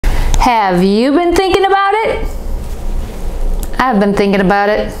Have you been thinking about it? I've been thinking about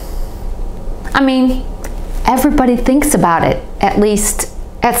it. I mean, everybody thinks about it, at least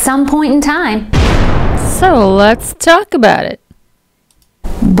at some point in time. So let's talk about it.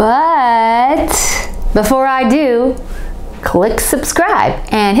 But before I do, click subscribe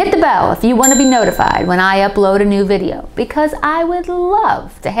and hit the bell if you want to be notified when I upload a new video, because I would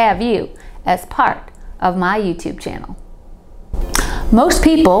love to have you as part of my YouTube channel. Most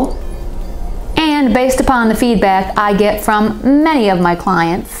people, and based upon the feedback I get from many of my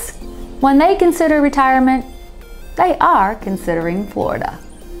clients, when they consider retirement, they are considering Florida.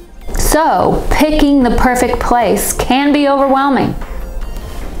 So picking the perfect place can be overwhelming,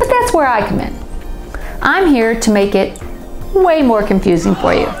 but that's where I come in. I'm here to make it way more confusing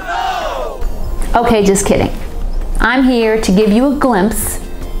for you. Okay, just kidding. I'm here to give you a glimpse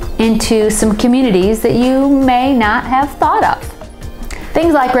into some communities that you may not have thought of.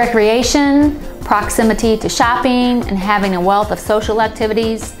 Things like recreation, proximity to shopping, and having a wealth of social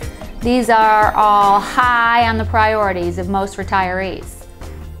activities. These are all high on the priorities of most retirees.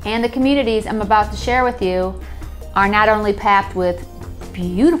 And the communities I'm about to share with you are not only packed with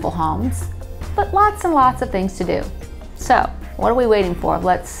beautiful homes, but lots and lots of things to do. So, what are we waiting for?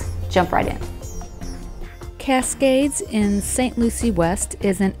 Let's jump right in. Cascades in St. Lucie West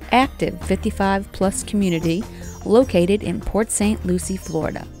is an active 55-plus community located in Port St. Lucie,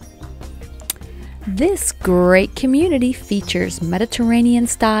 Florida. This great community features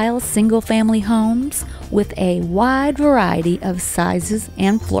Mediterranean-style single-family homes with a wide variety of sizes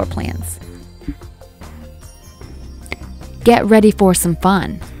and floor plans. Get ready for some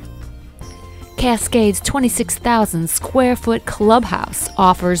fun. Cascades' 26,000 square foot clubhouse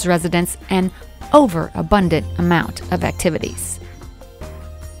offers residents an overabundant amount of activities.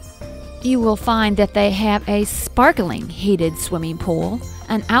 You will find that they have a sparkling heated swimming pool,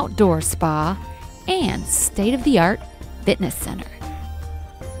 an outdoor spa, and state-of-the-art fitness center.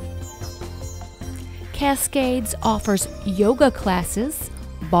 Cascades offers yoga classes,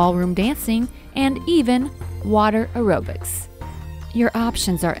 ballroom dancing, and even water aerobics. Your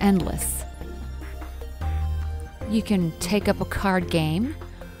options are endless. You can take up a card game,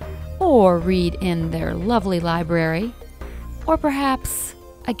 or read in their lovely library, or perhaps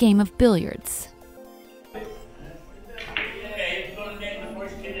a game of billiards.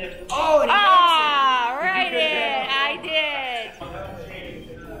 Right in! I did!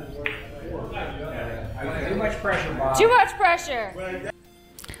 Too much pressure, Bob. Too much pressure!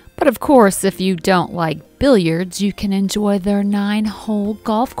 But of course, if you don't like billiards, you can enjoy their 9-hole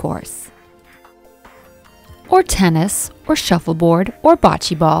golf course, or tennis, or shuffleboard, or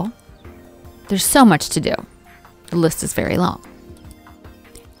bocce ball. There's so much to do. The list is very long.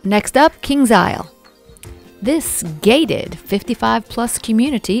 Next up, Kings Isle. This gated 55-plus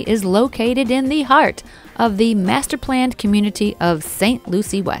community is located in the heart of the master-planned community of St.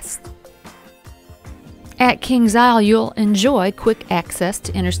 Lucie West. At Kings Isle, you'll enjoy quick access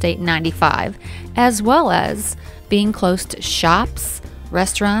to Interstate 95, as well as being close to shops,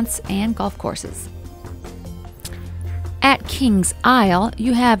 restaurants, and golf courses. At Kings Isle,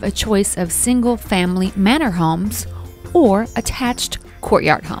 you have a choice of single-family manor homes or attached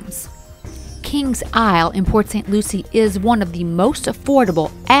courtyard homes. Kings Isle in Port St. Lucie is one of the most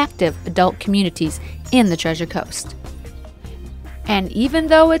affordable, active adult communities in the Treasure Coast. And even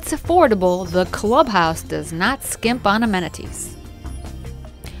though it's affordable, the clubhouse does not skimp on amenities.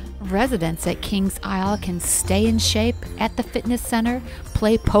 Residents at Kings Isle can stay in shape at the fitness center,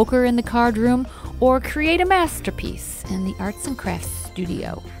 play poker in the card room, or create a masterpiece in the arts and crafts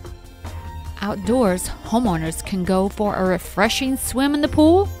studio. Outdoors, homeowners can go for a refreshing swim in the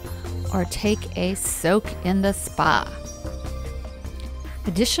pool or take a soak in the spa.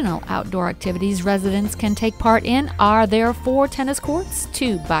 Additional outdoor activities residents can take part in are their 4 tennis courts,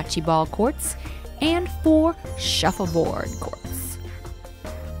 2 bocce ball courts, and 4 shuffleboard courts.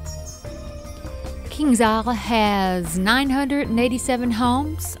 Kings Isle has 987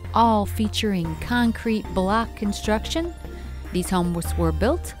 homes, all featuring concrete block construction. These homes were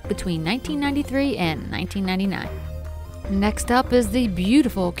built between 1993 and 1999. Next up is the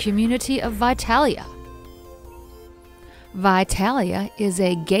beautiful community of Vitalia. Vitalia is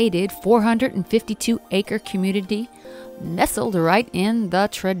a gated 452-acre community nestled right in the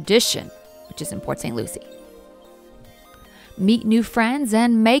tradition, which is in Port St. Lucie. Meet new friends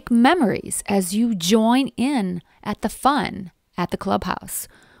and make memories as you join in at the fun at the clubhouse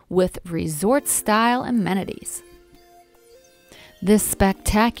with resort-style amenities. This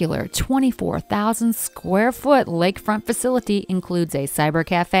spectacular 24,000 square foot lakefront facility includes a cyber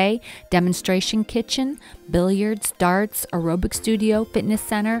cafe, demonstration kitchen, billiards, darts, aerobic studio, fitness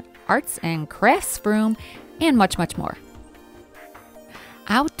center, arts and crafts room, and much, much more.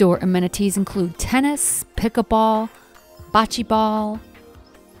 Outdoor amenities include tennis, pickleball, bocce ball,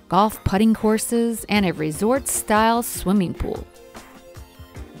 golf putting courses, and a resort-style swimming pool.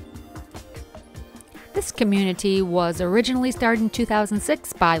 This community was originally started in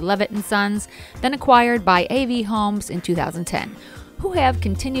 2006 by Levitt & Sons, then acquired by AV Homes in 2010, who have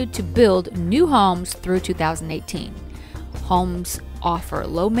continued to build new homes through 2018. Homes offer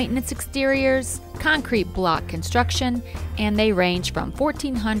low-maintenance exteriors, concrete block construction, and they range from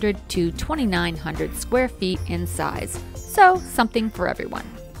 1,400 to 2,900 square feet in size, so something for everyone.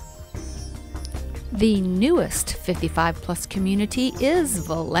 The newest 55-plus community is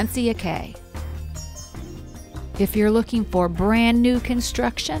Valencia Cay. If you're looking for brand new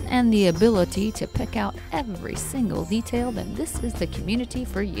construction and the ability to pick out every single detail, then this is the community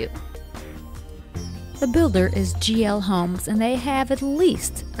for you. The builder is GL Homes, and they have at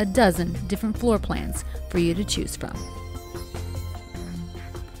least a dozen different floor plans for you to choose from.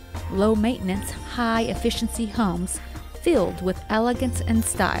 Low maintenance, high efficiency homes filled with elegance and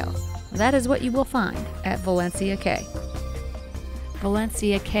style. That is what you will find at Valencia Cay.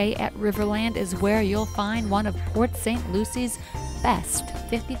 Valencia Cay at Riverland is where you'll find one of Port St. Lucie's best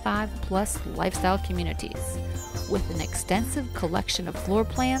 55-plus lifestyle communities. With an extensive collection of floor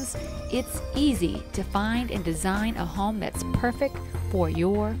plans, it's easy to find and design a home that's perfect for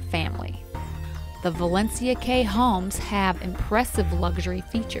your family. The Valencia Cay homes have impressive luxury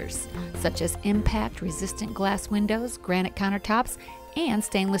features, such as impact-resistant glass windows, granite countertops, and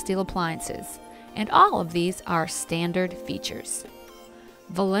stainless steel appliances, and all of these are standard features.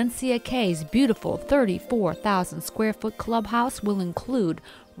 Valencia Cay's beautiful 34,000 square foot clubhouse will include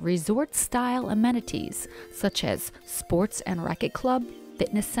resort-style amenities such as sports and racket club,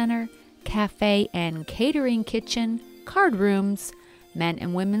 fitness center, cafe and catering kitchen, card rooms, men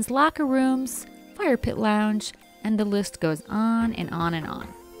and women's locker rooms, fire pit lounge, and the list goes on and on and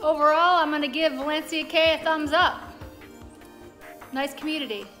on. Overall, I'm going to give Valencia Cay a thumbs up. Nice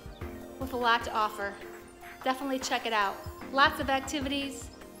community with a lot to offer. Definitely check it out. Lots of activities,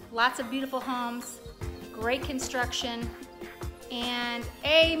 lots of beautiful homes, great construction, and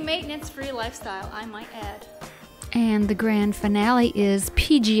a maintenance-free lifestyle, I might add. And the grand finale is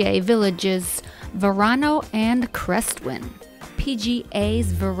PGA Village's Verano and Crestwin.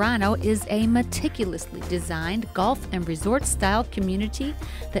 PGA's Verano is a meticulously designed golf and resort-style community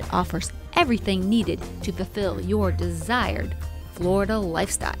that offers everything needed to fulfill your desired Florida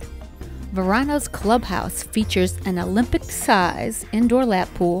lifestyle. Verano's clubhouse features an Olympic-size indoor lap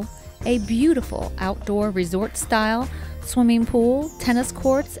pool, a beautiful outdoor resort-style swimming pool, tennis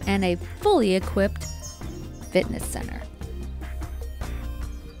courts, and a fully equipped fitness center.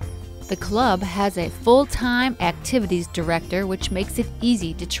 The club has a full-time activities director, which makes it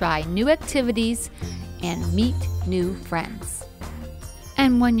easy to try new activities and meet new friends.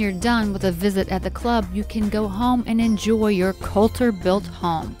 And when you're done with a visit at the club, you can go home and enjoy your Coulter-built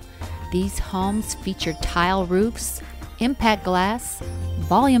home. These homes feature tile roofs, impact glass,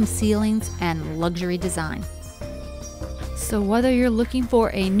 volume ceilings, and luxury design. So whether you're looking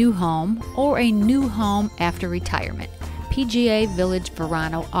for a new home or a new home after retirement, PGA Village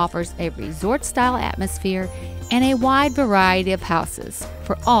Verano offers a resort-style atmosphere and a wide variety of houses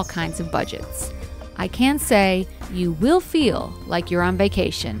for all kinds of budgets. I can say you will feel like you're on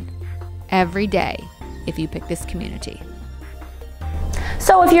vacation every day if you pick this community.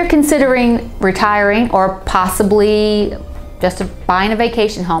 So if you're considering retiring or possibly just buying a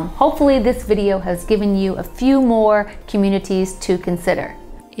vacation home, hopefully this video has given you a few more communities to consider.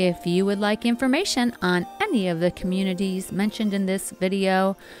 If you would like information on any of the communities mentioned in this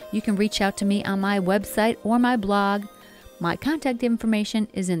video, you can reach out to me on my website or my blog. My contact information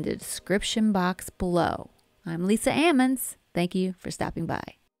is in the description box below. I'm Lisa Ammons. Thank you for stopping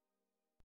by.